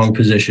a strong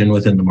position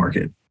within the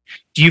market.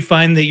 Do you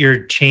find that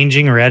you're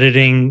changing or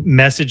editing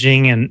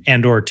messaging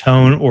and or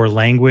tone or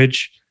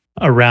language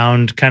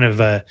around kind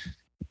of in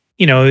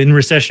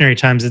recessionary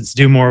times, it's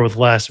do more with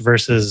less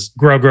versus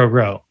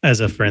grow as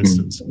a, for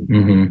instance?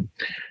 Mm-hmm.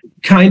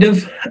 Kind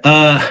of.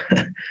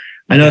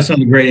 I know it's not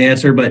a great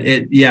answer, but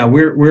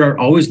we're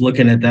always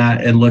looking at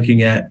that and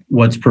looking at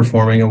what's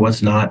performing and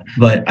what's not.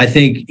 But I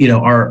think,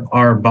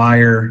 our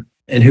buyer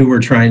and who we're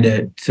trying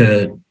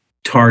to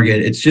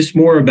target, it's just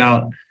more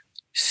about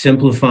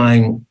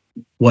simplifying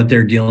what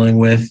they're dealing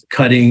with,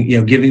 cutting,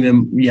 giving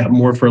them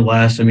more for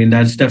less. I mean,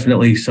 that's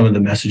definitely some of the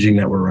messaging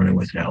that we're running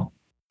with now.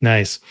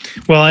 Nice.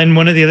 Well, and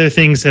one of the other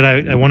things that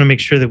I want to make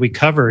sure that we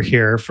cover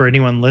here for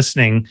anyone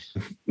listening,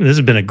 this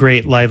has been a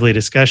great, lively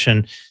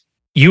discussion.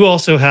 You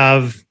also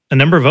have a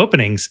number of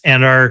openings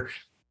and are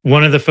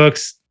one of the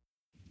folks,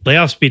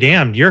 layoffs be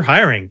damned, you're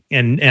hiring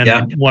and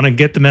want to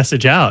get the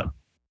message out.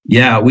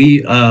 Yeah,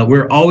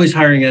 we're always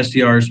hiring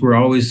SDRs. We're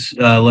always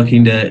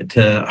looking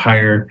to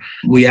hire.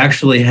 We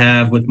actually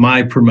have, with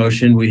my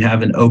promotion, we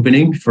have an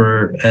opening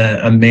for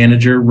a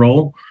manager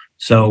role.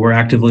 So we're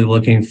actively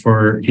looking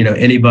for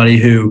anybody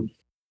who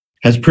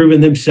has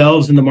proven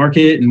themselves in the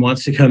market and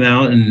wants to come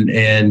out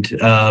and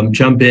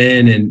jump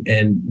in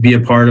and be a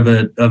part of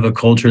a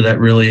culture that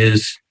really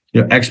is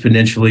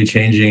exponentially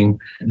changing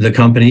the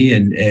company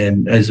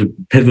and as a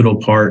pivotal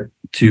part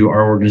to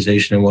our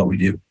organization and what we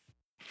do.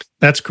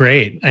 That's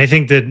great. I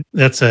think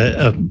that's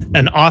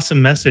an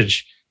awesome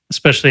message,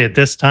 especially at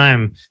this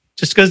time.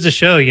 Just goes to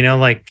show,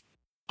 like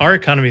our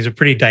economy is a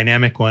pretty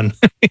dynamic one.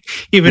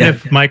 Even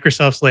if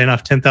Microsoft's laying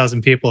off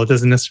 10,000 people, it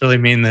doesn't necessarily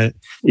mean that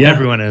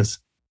everyone is.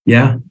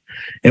 Yeah.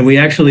 And we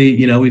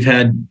actually, we've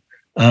had,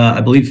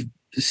 I believe,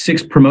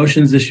 6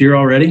 promotions this year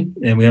already,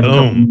 and we have a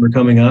couple more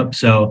coming up.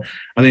 So,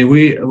 I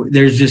mean,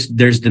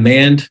 there's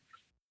demand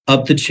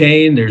up the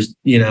chain. There's,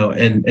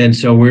 and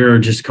so we're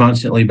just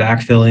constantly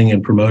backfilling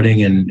and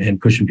promoting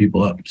and pushing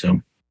people up. So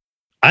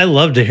I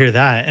love to hear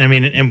that. I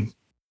mean, and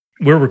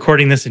we're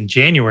recording this in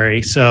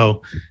January,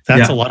 so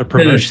that's a lot of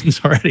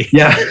promotions already.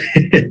 Yeah.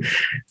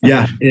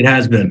 Yeah, it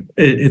has been.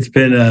 It's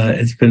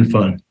been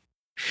fun.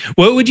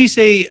 What would you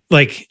say?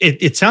 Like,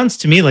 it sounds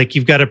to me like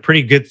you've got a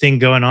pretty good thing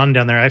going on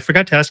down there. I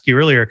forgot to ask you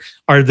earlier,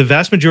 are the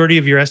vast majority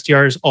of your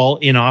SDRs all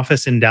in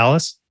office in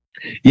Dallas?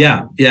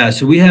 Yeah.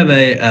 So we have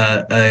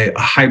a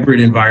hybrid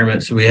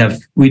environment. So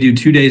we do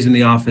 2 days in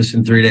the office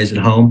and 3 days at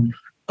home.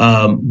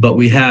 But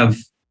we have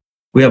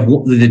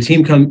the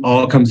team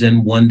comes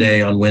in one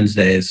day on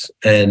Wednesdays,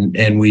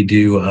 and we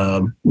do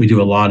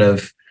a lot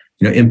of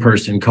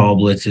in-person call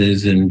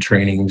blitzes and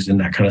trainings and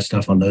that kind of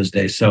stuff on those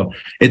days. So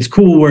it's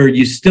cool where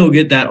you still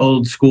get that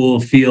old school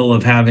feel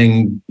of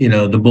having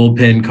the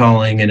bullpen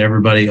calling and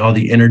everybody, all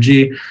the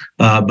energy,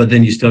 but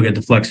then you still get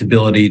the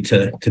flexibility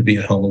to be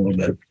at home a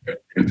little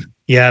bit.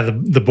 Yeah,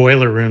 the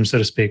boiler room, so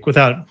to speak,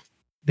 without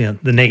the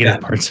negative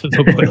parts of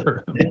the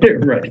boiler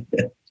room.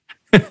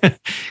 Right.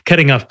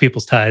 Cutting off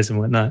people's ties and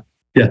whatnot.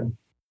 Yeah.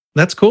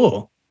 That's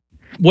cool.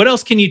 What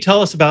else can you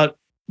tell us about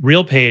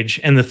RealPage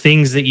and the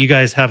things that you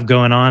guys have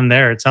going on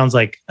there? It sounds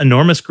like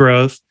enormous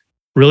growth,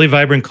 really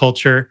vibrant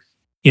culture,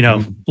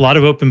 a lot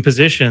of open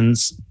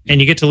positions,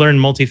 and you get to learn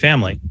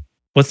multifamily.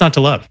 What's not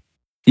to love?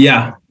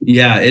 Yeah.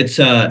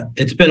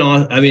 It's been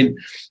on. I mean,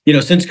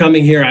 since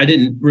coming here, I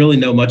didn't really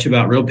know much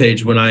about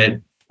RealPage when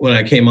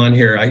I came on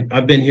here.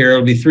 I've been here.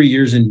 It'll be 3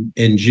 years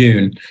in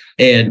June,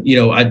 and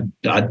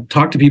I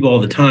talk to people all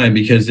the time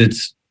because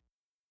it's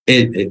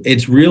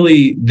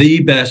really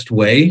the best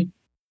way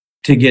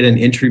to get an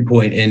entry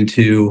point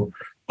into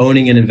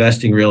owning and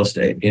investing real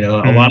estate. A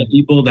lot of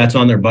people, that's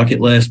on their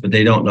bucket list, but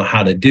they don't know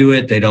how to do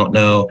it. They don't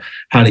know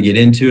how to get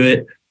into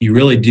it. You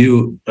really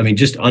do. I mean,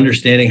 just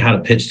understanding how to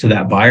pitch to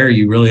that buyer,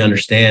 you really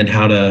understand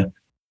how to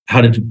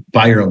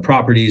buy your own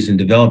properties and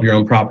develop your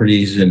own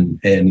properties and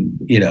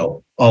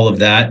all of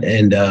that.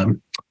 And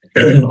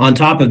on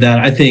top of that,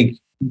 I think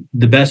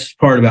the best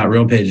part about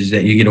RealPage is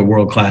that you get a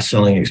world-class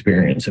selling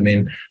experience. I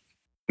mean,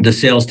 the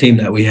sales team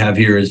that we have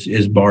here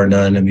is bar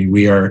none. I mean,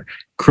 we are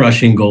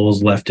crushing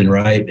goals left and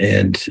right.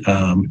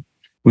 And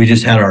we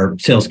just had our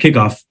sales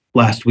kickoff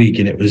last week,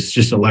 and it was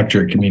just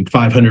electric. I mean,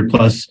 500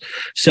 plus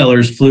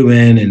sellers flew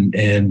in,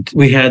 and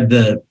we had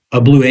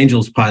a Blue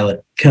Angels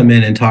pilot come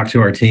in and talk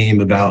to our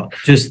team about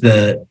just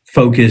the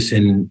focus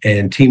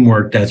and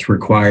teamwork that's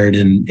required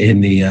in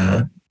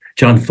the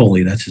John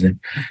Foley, that's his name,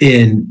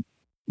 in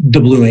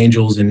the Blue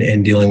Angels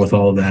and dealing with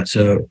all of that.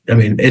 So, I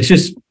mean, it's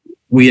just,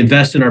 we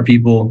invest in our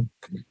people.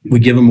 We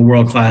give them a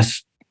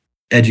world-class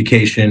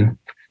education,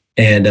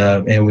 and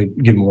we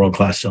give them a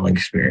world-class selling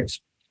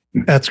experience.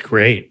 That's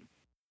great.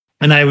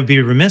 And I would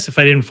be remiss if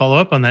I didn't follow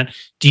up on that.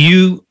 Do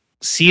you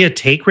see a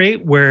take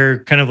rate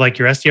where kind of like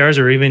your SDRs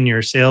or even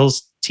your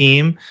sales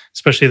team,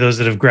 especially those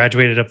that have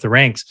graduated up the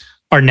ranks,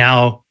 are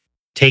now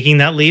taking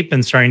that leap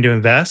and starting to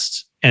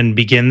invest and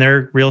begin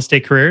their real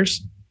estate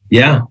careers?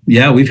 Yeah.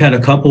 We've had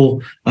a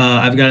couple.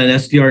 I've got an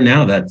SDR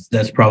now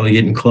that's probably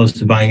getting close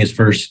to buying his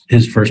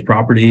first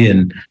property,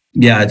 and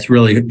it's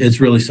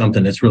really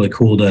something. It's really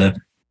cool to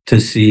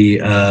see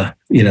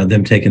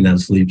them taking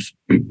those leaps.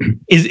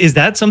 Is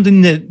that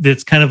something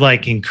that's kind of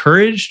like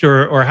encouraged,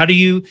 or how do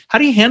you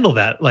handle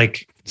that?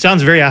 Like,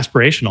 sounds very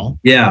aspirational.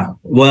 Yeah.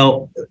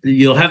 Well,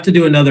 you'll have to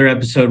do another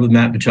episode with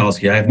Matt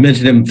Pachalski. I've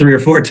mentioned him 3 or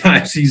 4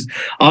 times. He's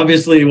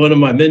obviously one of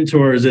my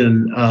mentors,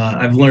 and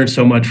I've learned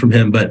so much from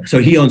him. But so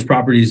he owns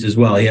properties as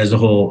well. He has a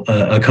whole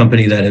a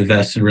company that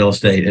invests in real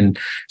estate. And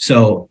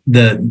so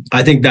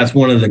I think that's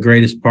one of the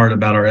greatest part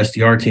about our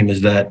SDR team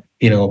is that,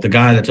 the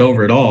guy that's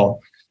over it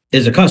all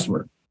is a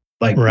customer,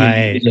 like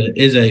right.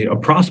 is a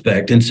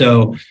prospect. And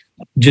so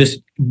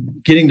just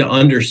getting to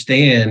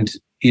understand,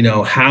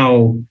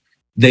 how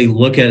they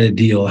look at a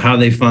deal, how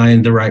they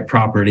find the right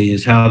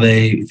properties, how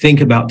they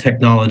think about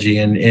technology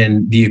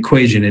and the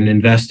equation and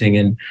investing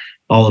and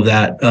all of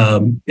that.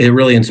 It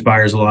really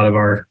inspires a lot of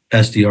our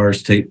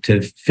SDRs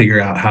to figure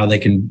out how they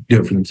can do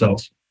it for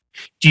themselves.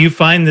 Do you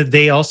find that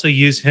they also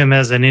use him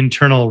as an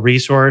internal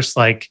resource?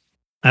 Like,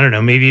 I don't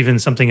know, maybe even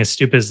something as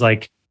stupid as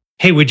like,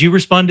 hey, would you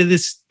respond to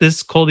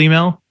this cold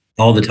email?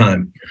 All the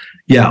time.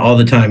 Yeah, all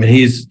the time. And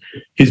he's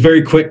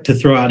very quick to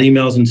throw out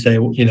emails and say,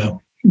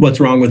 what's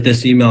wrong with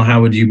this email? How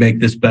would you make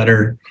this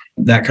better?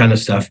 That kind of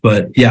stuff.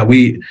 But yeah,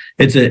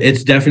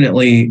 it's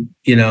definitely,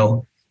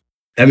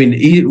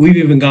 we've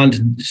even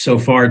gone so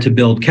far to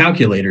build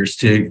calculators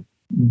to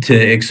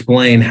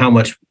explain how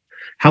much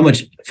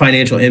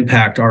financial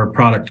impact our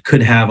product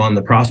could have on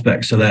the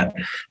prospect, so that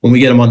when we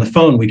get them on the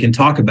phone, we can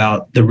talk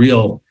about the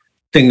real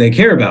thing they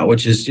care about,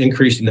 which is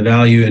increasing the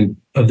value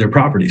of their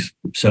properties.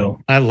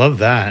 So I love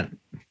that.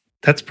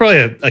 That's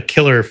probably a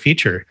killer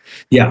feature.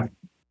 Yeah.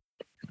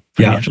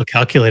 Financial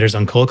calculators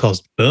on cold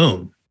calls.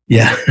 Boom.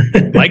 Yeah.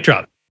 Mic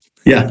drop.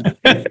 Yeah.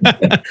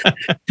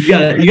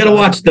 You gotta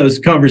watch those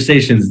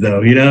conversations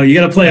though. You got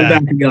to play them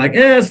back and be like,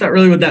 it's not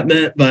really what that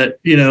meant, but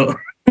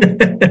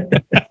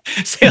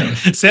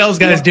Sales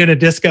guys doing a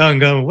disco and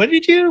going, what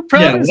did you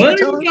promise? Yeah,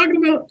 what are you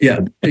talking about? Yeah,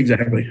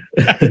 exactly.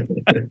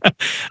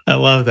 I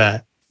love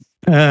that.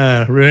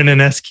 Ruin an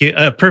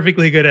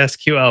perfectly good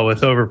SQL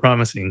with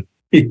overpromising.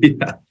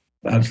 Yeah,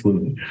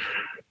 absolutely.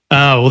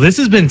 Well, this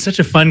has been such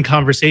a fun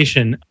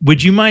conversation.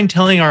 Would you mind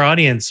telling our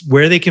audience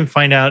where they can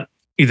find out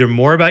either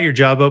more about your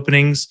job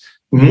openings,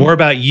 more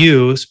about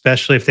you,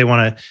 especially if they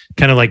want to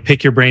kind of like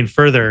pick your brain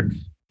further,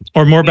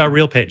 or more about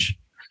RealPage?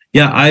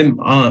 Yeah, I'm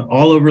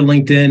all over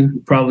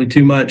LinkedIn, probably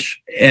too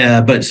much.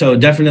 But so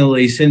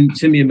definitely send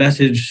me a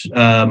message.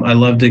 I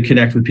love to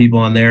connect with people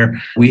on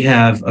there. We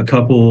have a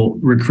couple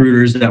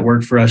recruiters that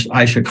work for us,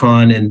 Aisha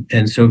Khan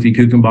and Sophie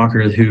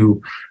Kuchenbacher,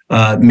 who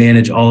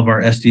manage all of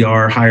our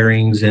SDR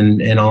hirings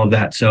and all of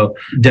that. So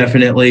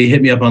definitely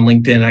hit me up on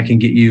LinkedIn. I can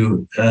get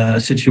you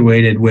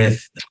situated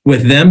with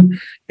them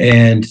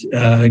and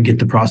get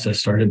the process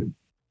started.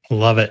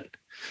 Love it.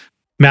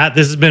 Matt,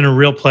 this has been a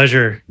real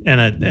pleasure and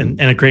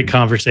a great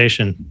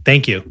conversation.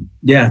 Thank you.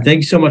 Yeah, thank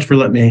you so much for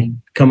letting me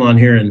come on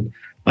here. And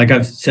like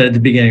I've said at the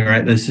beginning,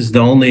 right, this is the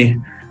only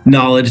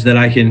knowledge that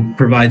I can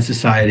provide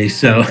society.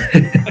 So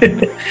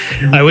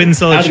I wouldn't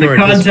sell it short.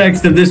 In the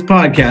context of this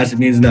podcast, it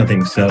means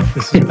nothing. So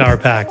this is power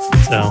packed.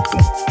 So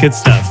good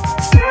stuff.